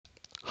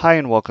Hi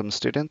and welcome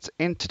students.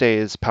 In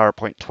today's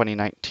PowerPoint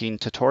 2019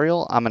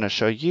 tutorial, I'm going to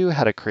show you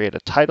how to create a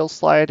title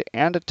slide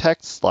and a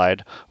text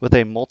slide with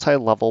a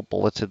multi-level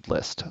bulleted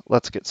list.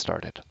 Let's get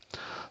started.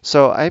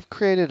 So I've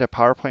created a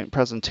PowerPoint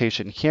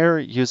presentation here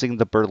using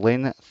the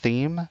Berlin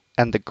theme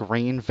and the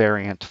green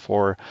variant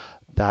for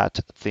that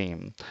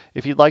theme.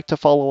 If you'd like to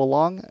follow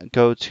along,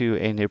 go to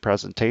a new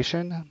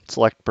presentation,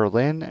 select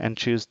Berlin, and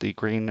choose the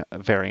green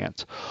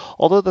variant.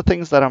 Although the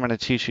things that I'm going to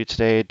teach you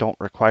today don't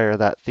require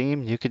that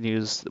theme, you can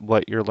use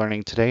what you're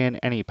learning today in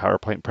any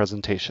PowerPoint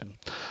presentation.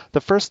 The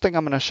first thing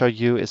I'm going to show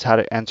you is how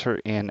to enter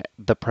in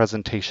the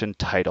presentation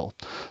title.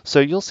 So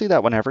you'll see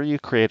that whenever you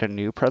create a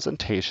new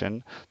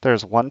presentation,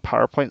 there's one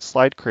PowerPoint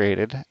slide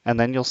created, and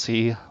then you'll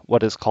see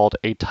what is called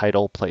a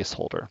title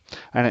placeholder.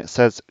 And it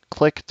says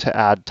click to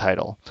add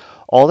title.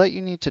 All that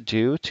you need to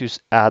do to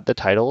add the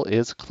title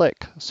is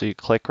click. So you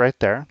click right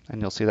there,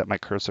 and you'll see that my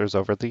cursor is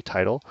over the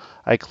title.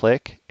 I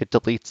click, it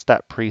deletes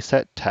that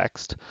preset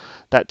text.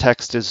 That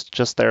text is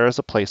just there as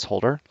a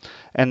placeholder.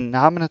 And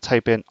now I'm going to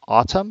type in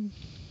autumn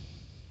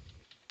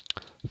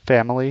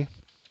family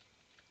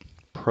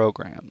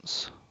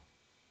programs.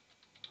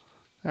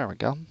 There we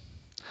go.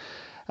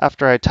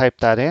 After I type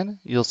that in,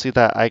 you'll see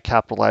that I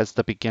capitalized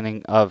the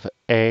beginning of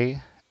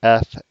A,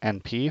 F,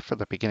 and P for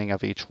the beginning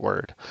of each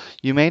word.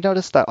 You may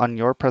notice that on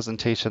your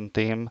presentation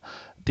theme,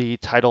 the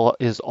title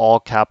is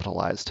all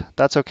capitalized.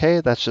 That's okay,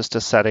 that's just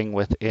a setting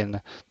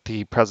within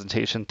the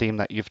presentation theme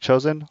that you've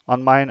chosen.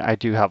 On mine, I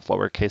do have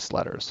lowercase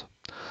letters.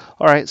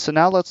 All right, so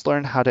now let's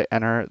learn how to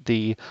enter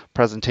the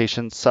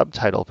presentation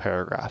subtitle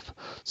paragraph.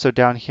 So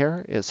down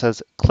here, it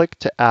says click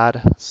to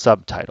add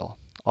subtitle.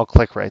 I'll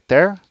click right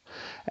there.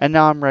 And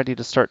now I'm ready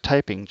to start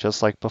typing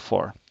just like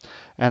before.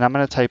 And I'm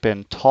going to type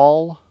in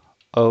Tall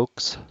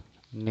Oaks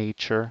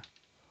Nature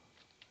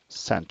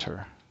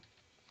Center,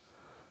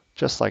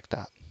 just like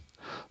that.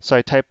 So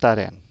I type that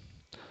in.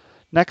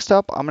 Next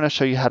up, I'm going to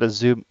show you how to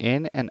zoom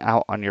in and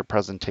out on your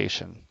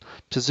presentation.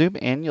 To zoom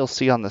in, you'll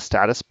see on the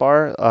status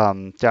bar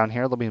down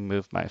here, let me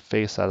move my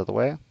face out of the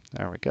way.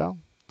 There we go.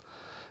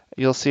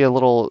 You'll see a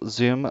little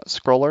zoom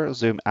scroller,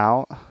 zoom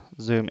out,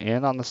 zoom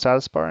in on the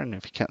status bar, and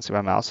if you can't see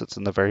my mouse, it's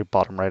in the very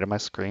bottom right of my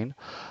screen.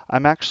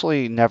 I'm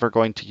actually never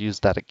going to use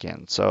that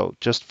again, so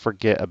just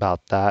forget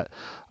about that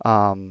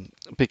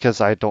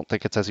because I don't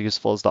think it's as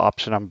useful as the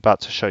option I'm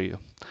about to show you.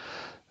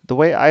 The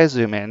way I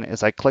zoom in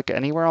is I click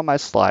anywhere on my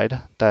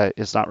slide that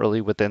is not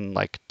really within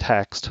like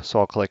text, so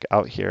I'll click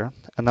out here,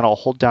 and then I'll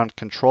hold down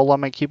Control on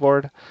my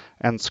keyboard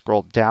and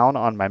scroll down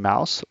on my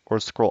mouse or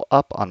scroll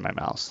up on my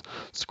mouse.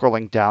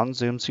 Scrolling down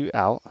zooms you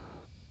out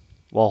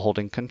while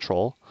holding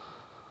Control.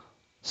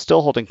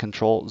 Still holding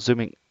Control,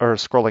 zooming or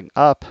scrolling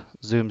up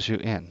zooms you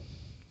in.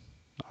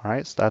 All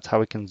right, so that's how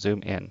we can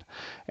zoom in.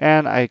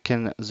 And I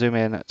can zoom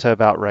in to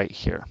about right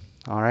here.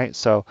 All right,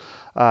 so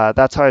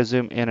that's how I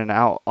zoom in and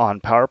out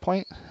on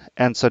PowerPoint.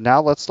 And so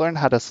now let's learn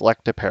how to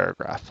select a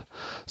paragraph.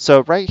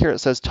 So right here it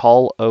says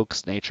Tall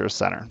Oaks Nature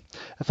Center.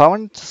 If I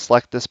wanted to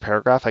select this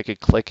paragraph, I could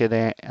click in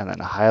it and then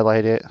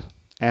highlight it.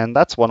 And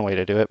that's one way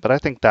to do it, but I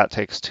think that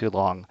takes too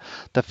long.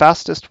 The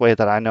fastest way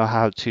that I know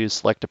how to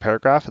select a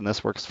paragraph, and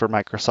this works for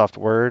Microsoft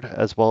Word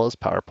as well as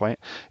PowerPoint,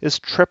 is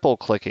triple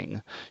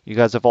clicking. You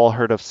guys have all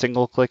heard of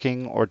single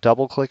clicking or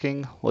double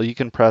clicking. Well, you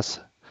can press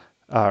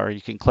or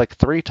you can click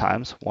 3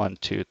 times, 1,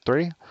 2,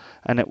 3,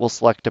 and it will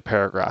select a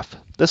paragraph.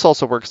 This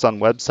also works on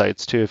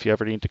websites too if you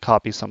ever need to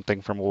copy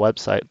something from a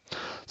website.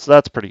 So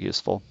that's pretty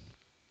useful.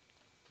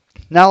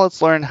 Now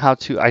let's learn how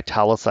to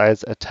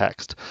italicize a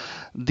text.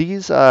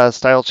 These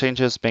style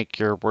changes make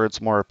your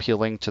words more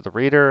appealing to the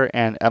reader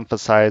and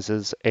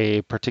emphasizes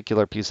a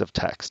particular piece of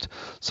text.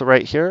 So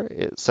right here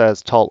it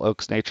says Tall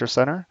Oaks Nature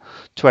Center.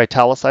 To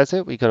italicize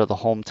it, we go to the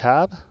Home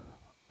tab,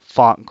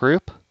 Font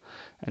Group,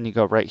 and you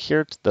go right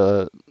here to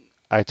the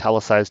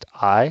italicized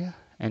I,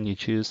 and you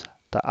choose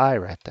the I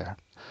right there.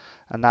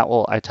 And that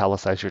will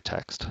italicize your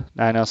text.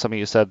 Now I know some of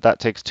you said that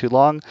takes too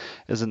long.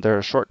 Isn't there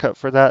a shortcut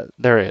for that?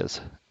 There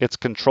is. It's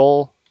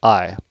Control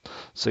I.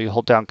 So you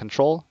hold down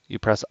Control, you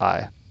press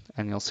I,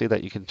 and you'll see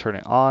that you can turn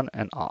it on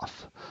and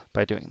off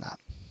by doing that.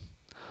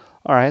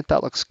 All right,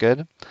 that looks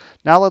good.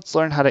 Now let's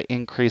learn how to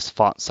increase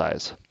font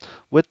size.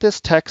 With this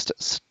text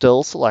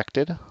still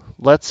selected,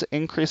 let's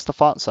increase the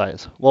font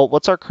size. Well,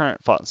 what's our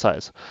current font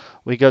size?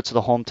 We go to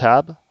the Home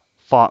tab,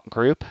 Font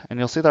Group, and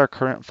you'll see that our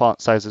current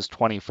font size is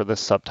 20 for this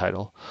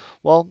subtitle.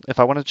 Well, if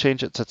I want to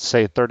change it to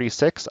say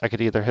 36, I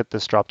could either hit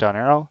this drop down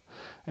arrow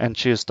and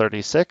choose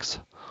 36,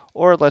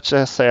 or let's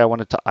just say I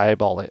wanted to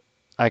eyeball it.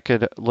 I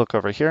could look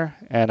over here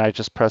and I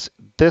just press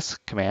this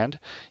command,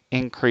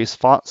 increase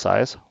font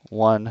size,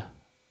 1,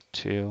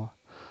 2,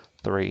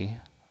 3,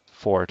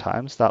 4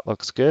 times. That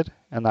looks good,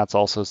 and that's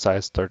also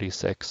size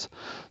 36.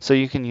 So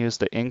you can use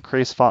the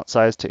increase font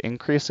size to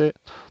increase it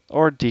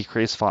or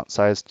decrease font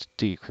size to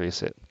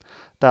decrease it.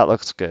 That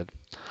looks good.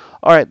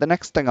 All right, the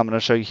next thing I'm going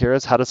to show you here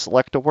is how to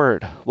select a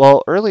word.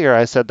 Well, earlier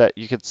I said that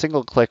you could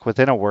single click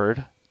within a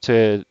word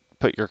to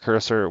put your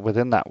cursor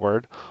within that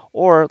word,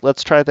 or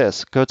let's try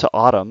this. Go to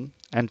Autumn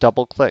and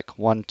double click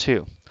 1,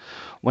 2.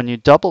 When you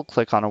double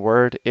click on a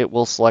word, it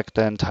will select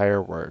the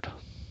entire word.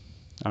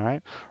 All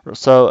right,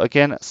 so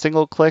again,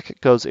 single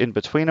click goes in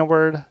between a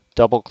word,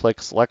 double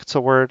click selects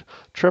a word,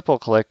 triple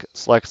click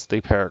selects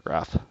the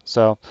paragraph.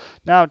 So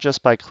now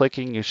just by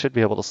clicking, you should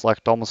be able to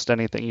select almost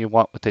anything you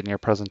want within your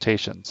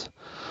presentations.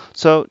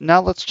 So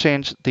now let's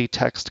change the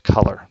text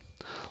color.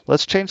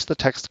 Let's change the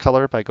text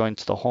color by going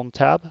to the Home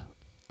tab,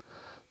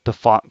 the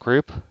Font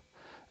group,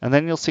 and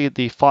then you'll see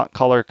the Font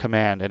Color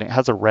command, and it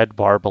has a red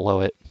bar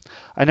below it.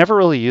 I never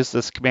really use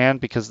this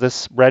command because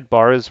this red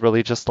bar is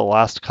really just the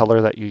last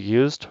color that you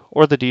used,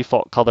 or the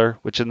default color,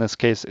 which in this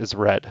case is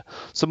red.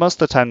 So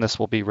most of the time this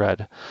will be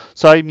red.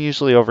 So I'm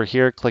usually over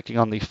here clicking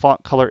on the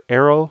Font Color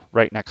arrow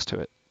right next to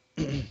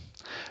it.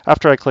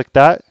 After I click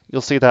that,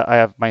 you'll see that I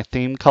have my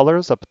theme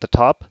colors up at the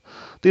top.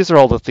 These are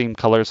all the theme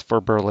colors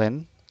for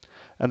Berlin.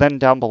 And then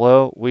down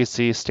below, we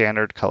see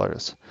standard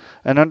colors.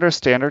 And under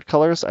standard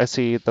colors, I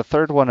see the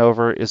third one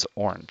over is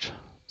orange.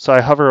 So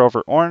I hover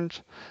over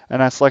orange,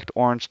 and I select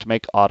orange to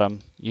make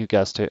autumn. You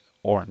guessed it,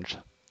 orange.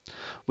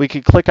 We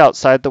could click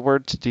outside the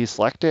word to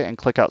deselect it and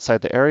click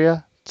outside the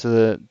area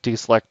to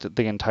deselect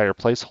the entire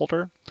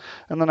placeholder.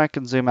 And then I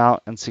can zoom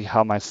out and see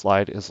how my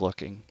slide is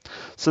looking.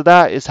 So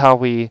that is how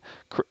we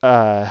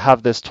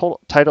have this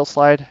title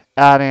slide,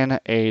 add in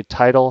a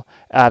title,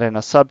 add in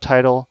a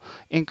subtitle,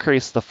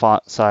 increase the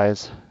font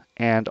size,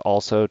 and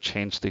also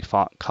change the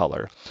font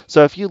color.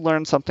 So if you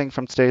learned something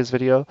from today's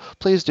video,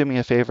 please do me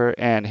a favor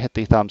and hit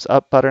the thumbs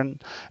up button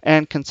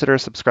and consider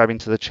subscribing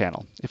to the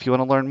channel. If you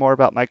want to learn more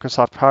about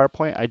Microsoft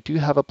PowerPoint, I do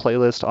have a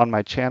playlist on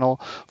my channel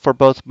for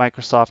both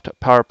Microsoft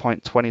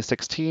PowerPoint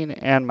 2016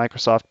 and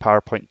Microsoft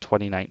PowerPoint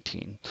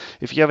 2019.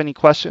 If you have any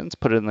questions,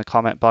 put it in the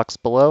comment box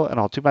below and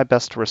I'll do my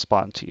best to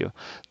respond to you.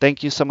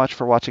 Thank you so much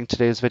for watching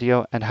today's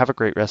video and have a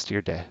great rest of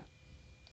your day.